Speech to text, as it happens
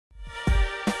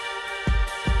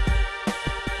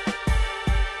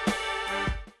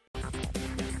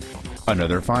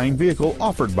Another fine vehicle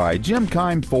offered by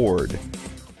Keim Ford.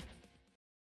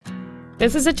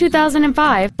 This is a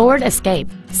 2005 Ford Escape.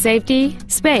 Safety,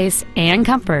 space, and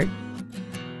comfort.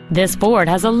 This Ford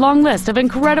has a long list of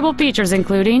incredible features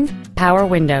including power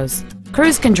windows,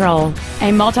 cruise control,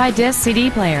 a multi-disc CD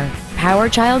player, power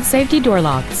child safety door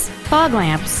locks, fog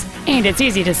lamps, and it's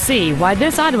easy to see why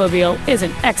this automobile is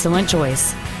an excellent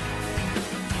choice.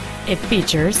 It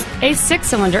features a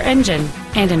 6-cylinder engine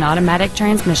and an automatic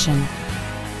transmission.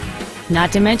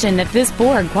 Not to mention that this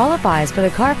Ford qualifies for the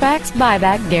Carfax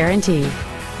buyback guarantee.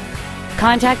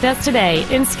 Contact us today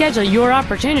and schedule your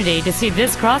opportunity to see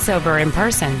this crossover in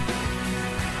person.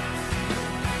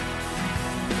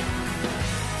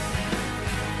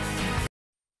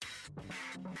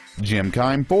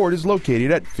 Keim Ford is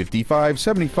located at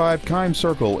 5575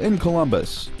 Keimcircle in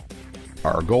Columbus.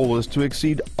 Our goal is to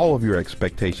exceed all of your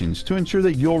expectations to ensure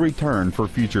that you'll return for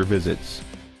future visits.